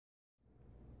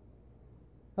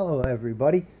Hello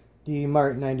everybody,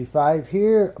 DMart95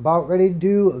 here, about ready to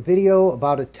do a video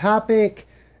about a topic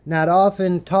not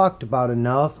often talked about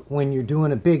enough when you're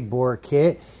doing a big bore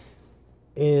kit,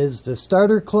 is the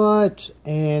starter clutch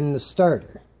and the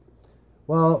starter.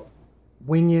 Well,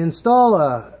 when you install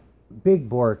a big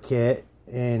bore kit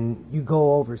and you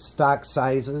go over stock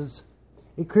sizes,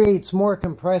 it creates more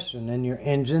compression in your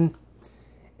engine,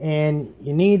 and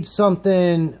you need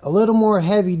something a little more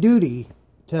heavy duty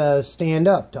to stand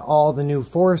up to all the new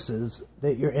forces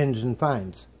that your engine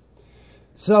finds.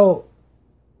 So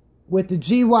with the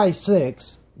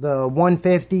GY6, the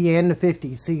 150 and the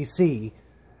 50cc,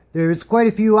 there's quite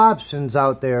a few options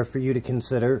out there for you to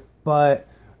consider, but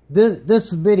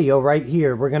this video right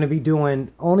here, we're going to be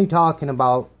only talking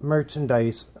about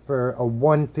merchandise for a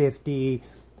 150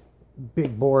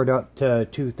 big board up to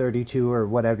 232 or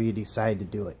whatever you decide to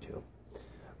do it to.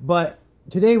 But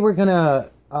today we're going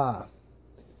to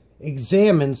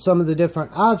examine some of the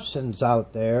different options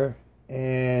out there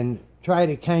and try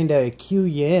to kind of cue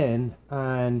you in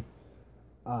on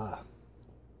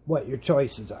what your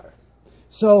choices are.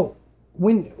 So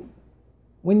when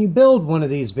you build one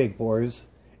of these big bores,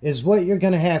 is what you're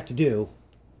going to have to do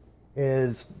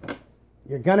is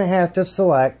you're going to have to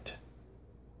select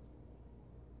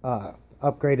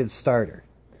upgraded starter.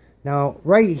 Now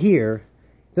right here,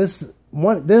 this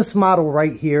model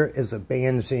right here is a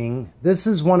Banjing. This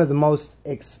is one of the most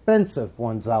expensive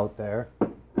ones out there.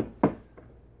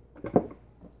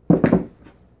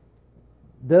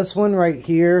 This one right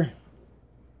here,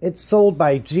 it's sold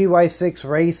by GY6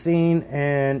 Racing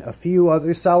and a few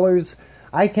other sellers.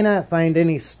 I cannot find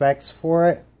any specs for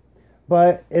it,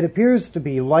 but it appears to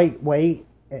be lightweight.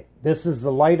 This is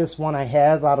the lightest one I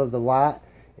have out of the lot.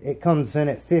 It comes in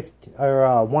at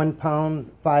 1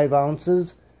 pound 5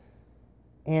 ounces.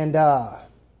 And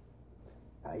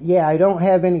yeah, I don't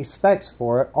have any specs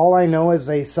for it. All I know is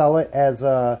they sell it as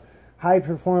a high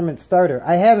performance starter.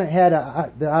 I haven't had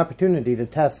the opportunity to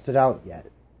test it out yet.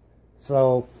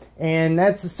 So, and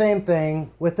that's the same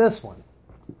thing with this one.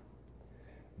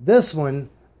 This one,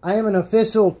 I am an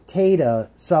official Tata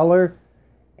seller,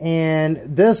 and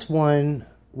this one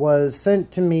was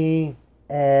sent to me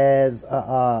as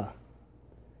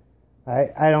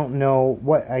I don't know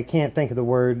what, I can't think of the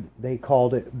word they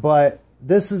called it, but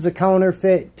this is a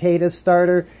counterfeit Tata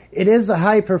starter. It is a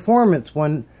high performance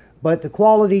one, but the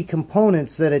quality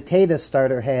components that a Tata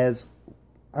starter has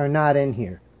are not in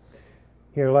here.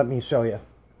 Here, let me show you.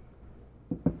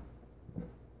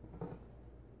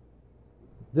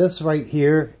 This right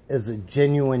here is a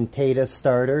genuine Tata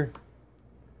starter.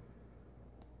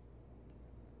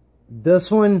 This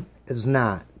one is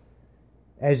not.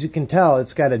 As you can tell,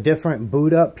 it's got a different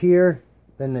boot up here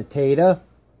than the Tata.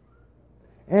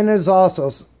 And there's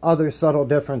also other subtle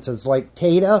differences, like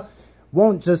Tata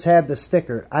won't just have the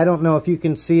sticker. I don't know if you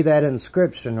can see that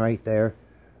inscription right there,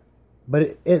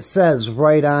 but it says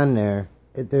right on there.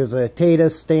 There's a Tata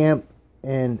stamp,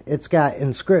 and it's got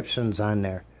inscriptions on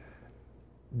there.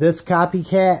 This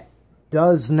copycat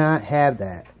does not have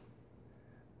that.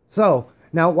 So,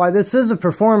 now while this is a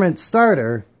performance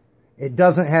starter, it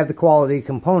doesn't have the quality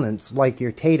components like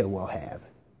your Tata will have.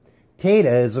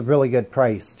 Tata is a really good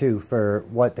price too for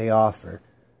what they offer.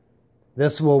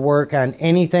 This will work on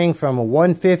anything from a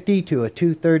 150 to a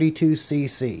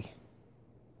 232cc.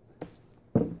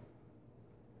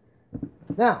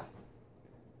 Now,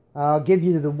 I'll give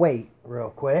you the weight real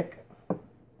quick.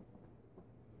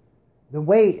 The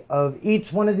weight of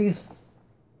each one of these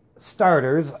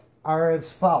starters are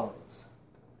as follows.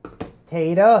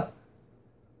 Tata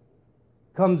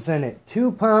comes in at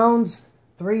 2 pounds,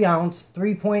 3 ounce,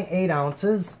 3.8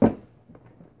 ounces.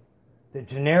 The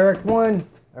generic one,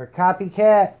 or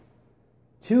copycat,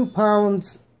 2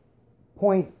 pounds,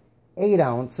 0.8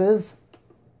 ounces.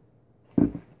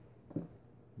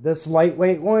 This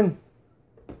lightweight one,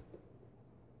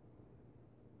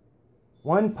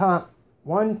 1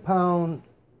 pound,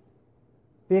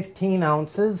 15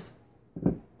 ounces.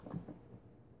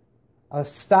 A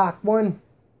stock one,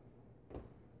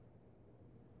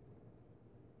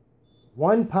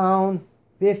 1 pound,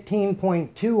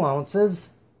 15.2 ounces.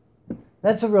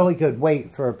 That's a really good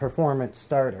weight for a performance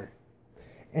starter.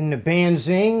 And the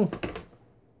Banjing,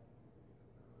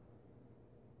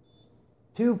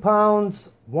 2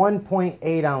 pounds,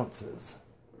 1.8 ounces.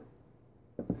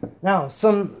 Now,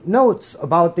 some notes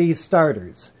about these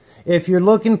starters. If you're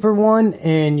looking for one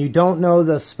and you don't know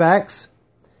the specs,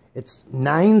 it's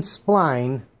 9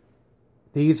 spline.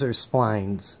 These are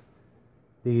splines.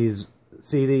 These,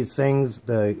 see these things?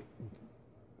 They're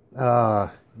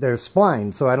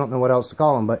splines, so I don't know what else to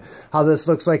call them. But how this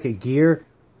looks like a gear,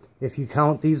 If you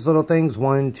count these little things,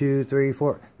 1, 2, 3,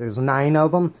 4, there's 9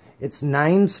 of them. It's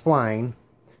 9 spline.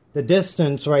 The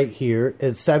distance right here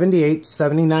is 78 to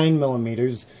 79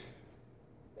 millimeters.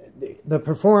 The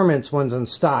performance ones in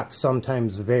stock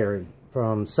sometimes vary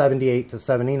from 78 to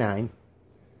 79.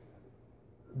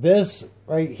 This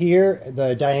right here,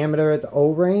 the diameter at the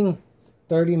O-ring,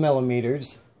 30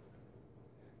 millimeters.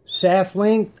 Shaft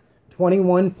length,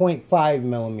 21.5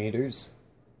 millimeters.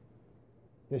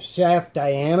 The shaft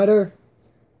diameter,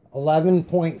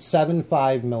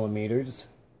 11.75 millimeters.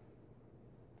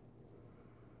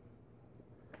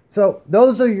 So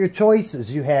those are your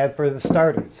choices you have for the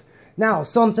starters. Now,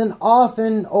 something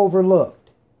often overlooked.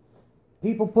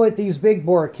 People put these big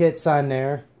bore kits on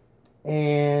there,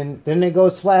 and then they go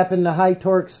slapping the high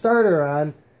torque starter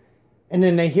on, and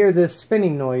then they hear this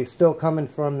spinning noise still coming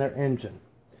from their engine.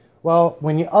 Well,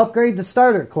 when you upgrade the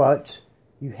starter clutch,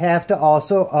 you have to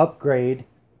also upgrade,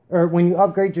 or when you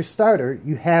upgrade your starter,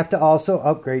 you have to also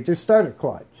upgrade your starter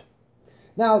clutch.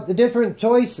 Now, the different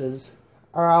choices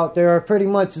are out there are pretty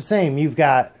much the same. You've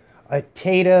got a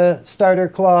Tata starter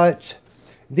clutch.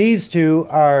 These two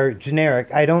are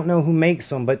generic. I don't know who makes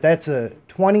them, but that's a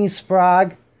 20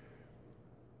 Sprague.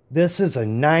 This is a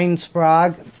 9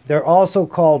 Sprague. They're also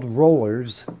called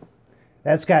rollers.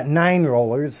 That's got 9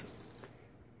 rollers.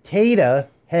 Tata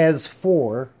has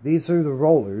 4. These are the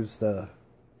rollers.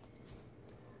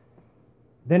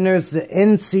 Then there's the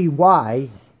NCY.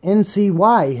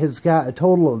 NCY has got a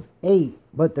total of 8,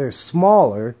 but they're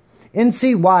smaller.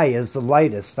 NCY is the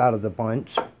lightest out of the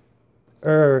bunch.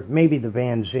 Or maybe the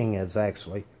Banjing is,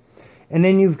 actually. And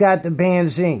then you've got the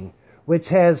Banjing, which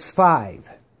has 5.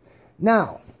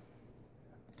 Now,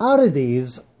 out of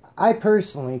these, I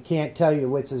personally can't tell you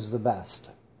which is the best.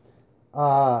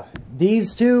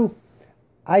 These two,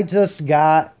 I just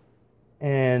got,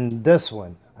 and this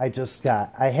one, I just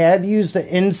got. I have used the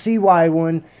NCY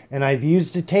one, and I've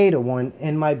used the Tata one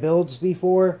in my builds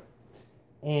before,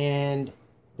 and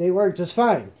they work just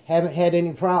fine. Haven't had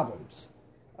any problems.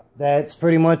 That's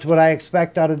pretty much what I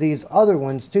expect out of these other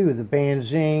ones too, the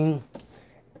Banjing.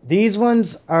 These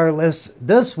ones are less,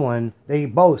 this one, they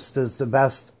boast is the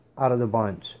best out of the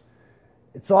bunch.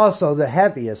 It's also the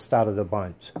heaviest out of the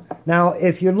bunch. Now,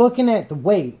 if you're looking at the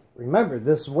weight, remember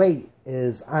this weight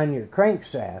is on your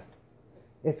crankshaft.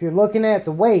 If you're looking at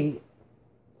the weight,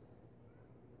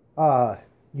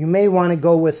 you may want to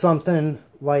go with something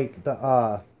like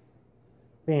the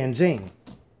Banjing.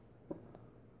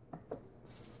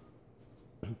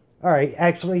 Alright,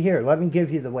 actually here, let me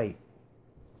give you the weight.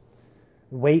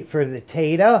 Weight for the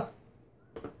Tata,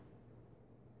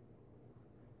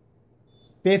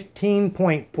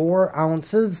 15.4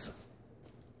 ounces.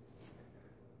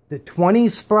 The 20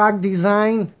 Sprague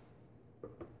design,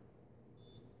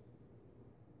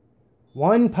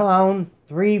 1 pound,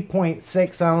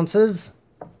 3.6 ounces.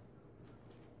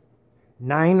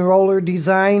 9 roller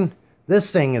design,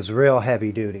 this thing is real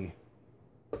heavy duty.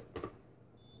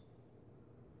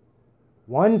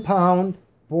 1 pound,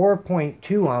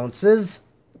 4.2 ounces.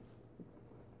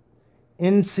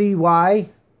 NCY,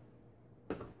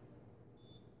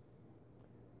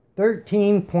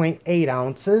 13.8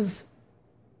 ounces.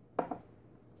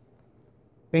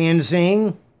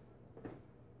 Banjing,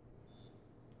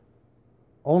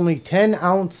 only 10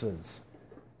 ounces.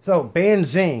 So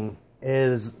Banjing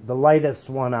is the lightest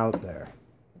one out there.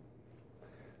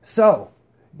 So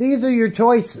these are your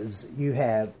choices you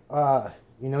have.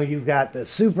 You know, you've got the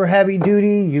super heavy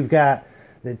duty, you've got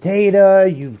the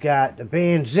Tata, you've got the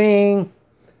Banjing,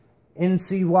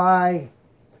 NCY.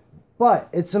 But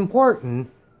it's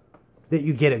important that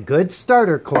you get a good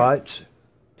starter clutch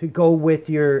to go with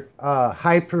your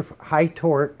high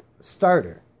torque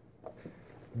starter.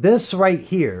 This right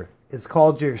here is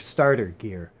called your starter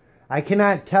gear. I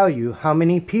cannot tell you how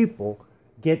many people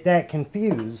get that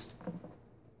confused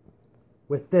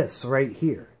with this right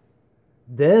here.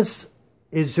 This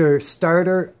is your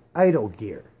starter idle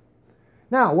gear.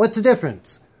 Now, what's the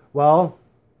difference? Well,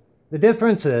 the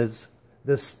difference is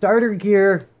the starter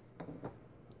gear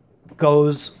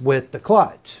goes with the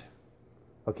clutch.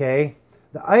 Okay?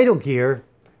 The idle gear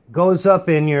goes up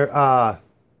in your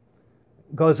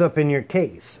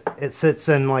case. It sits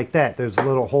in like that. There's a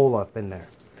little hole up in there.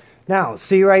 Now,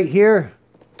 see right here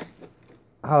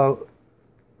how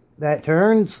that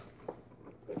turns?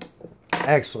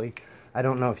 Actually, I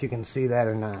don't know if you can see that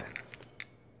or not.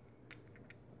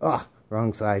 Oh,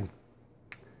 wrong side.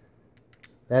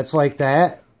 That's like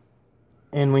that.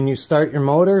 And when you start your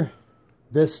motor,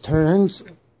 this turns,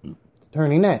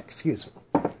 turning that, excuse me.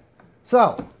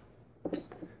 So,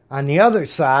 on the other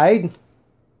side,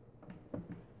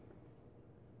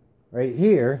 right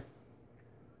here,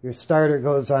 your starter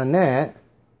goes on that.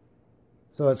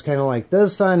 So it's kind of like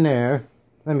this on there.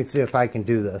 Let me see if I can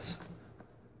do this.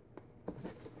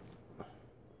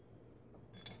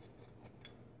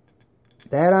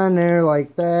 That on there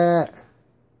like that.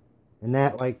 And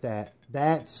that like that.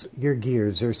 That's your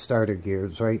gears, your starter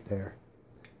gears right there.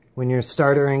 When your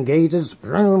starter engages,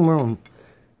 vroom, vroom.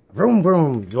 Vroom,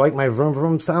 vroom. You like my vroom,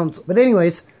 vroom sounds? But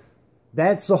anyways,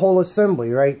 that's the whole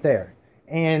assembly right there.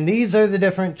 And these are the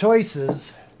different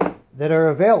choices that are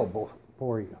available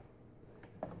for you.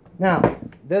 Now,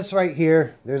 this right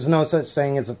here, there's no such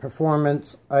thing as a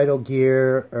performance idle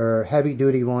gear or heavy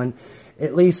duty one.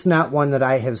 At least not one that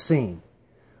I have seen.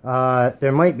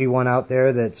 There might be one out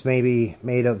there that's maybe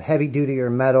made of heavy duty or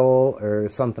metal or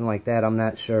something like that. I'm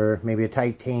not sure. Maybe a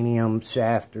titanium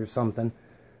shaft or something.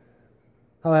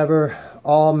 However,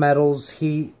 all metals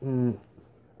heat and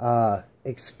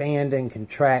expand and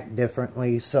contract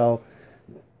differently, so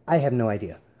I have no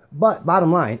idea. But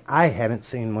bottom line, I haven't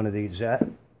seen one of these yet.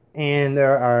 And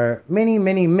there are many,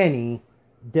 many, many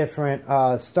different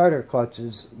starter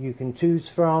clutches you can choose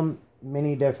from.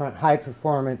 Many different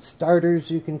high-performance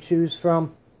starters you can choose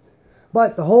from.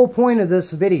 But the whole point of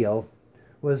this video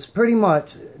was pretty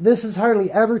much, this is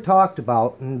hardly ever talked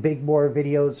about in big bore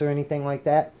videos or anything like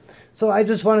that. So I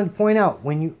just wanted to point out,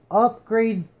 when you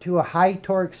upgrade to a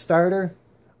high-torque starter,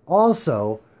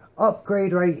 also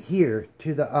upgrade right here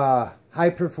to the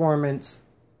high-performance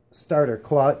starter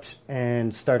clutch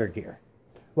and starter gear.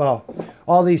 Well,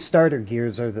 all these starter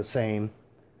gears are the same,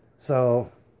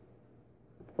 so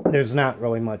there's not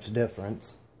really much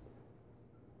difference.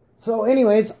 So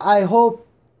anyways, I hope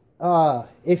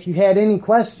if you had any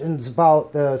questions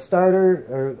about the starter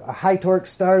or a high-torque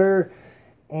starter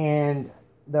and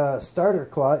the starter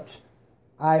clutch,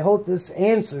 I hope this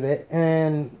answered it.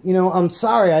 And, you know, I'm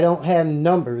sorry I don't have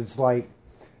numbers like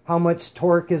how much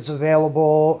torque is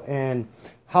available and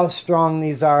how strong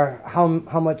these are, how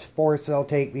much force they'll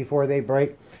take before they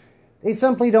break. They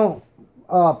simply don't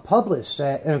publish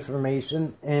that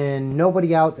information, and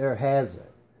nobody out there has it.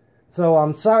 So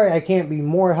I'm sorry I can't be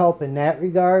more help in that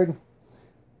regard.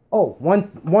 Oh,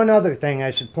 one other thing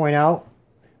I should point out.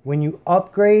 When you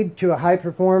upgrade to a high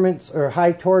performance or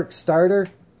high torque starter,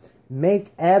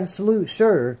 make absolute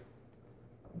sure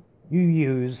you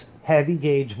use heavy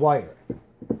gauge wire.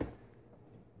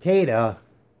 K2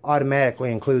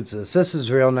 automatically includes this. This is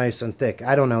real nice and thick.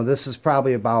 I don't know, this is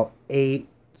probably about 8,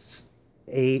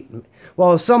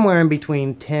 well, somewhere in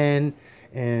between 10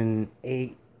 and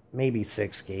 8, maybe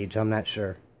 6 gauge, I'm not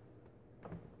sure.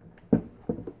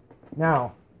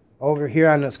 Now, over here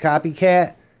on this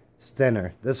copycat, it's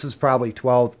thinner. This is probably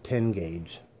 12, 10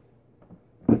 gauge.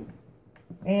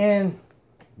 And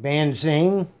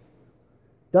Banjing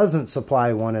doesn't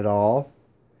supply one at all,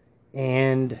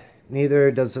 and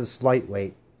neither does this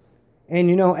lightweight. And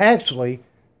you know, actually,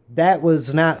 that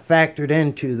was not factored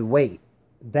into the weight.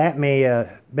 That may have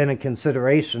been a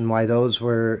consideration why those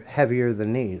were heavier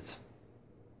than these.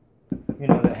 You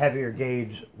know, the heavier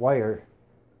gauge wire.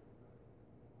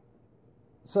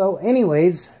 So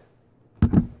anyways,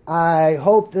 I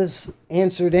hope this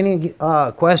answered any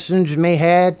questions you may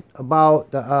had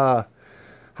about the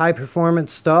high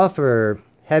performance stuff or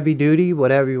heavy duty,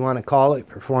 whatever you want to call it.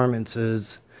 Performance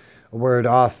is a word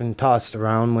often tossed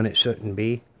around when it shouldn't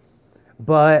be.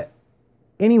 But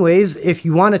anyways, if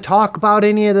you want to talk about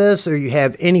any of this, or you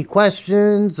have any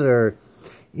questions, or,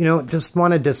 you know, just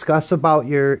want to discuss about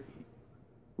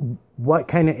what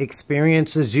kind of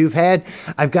experiences you've had,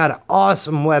 I've got an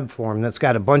awesome web forum that's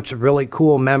got a bunch of really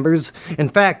cool members. In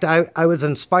fact, I was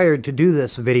inspired to do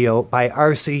this video by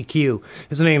RCQ.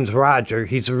 His name's Roger.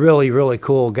 He's a really, really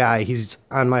cool guy. He's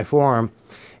on my forum.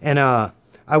 And I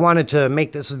wanted to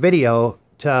make this video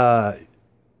to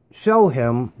show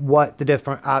him what the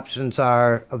different options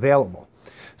are available.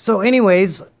 So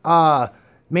anyways,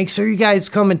 make sure you guys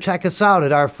come and check us out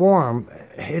at our forum.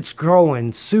 It's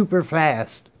growing super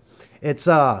fast. It's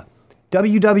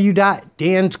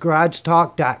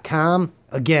www.dansgaragetalk.com.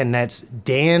 Again, that's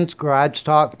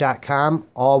dansgaragetalk.com,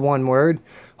 all one word.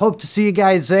 Hope to see you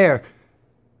guys there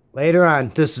later on.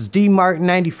 This is D Martin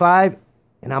 95,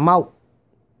 and I'm out.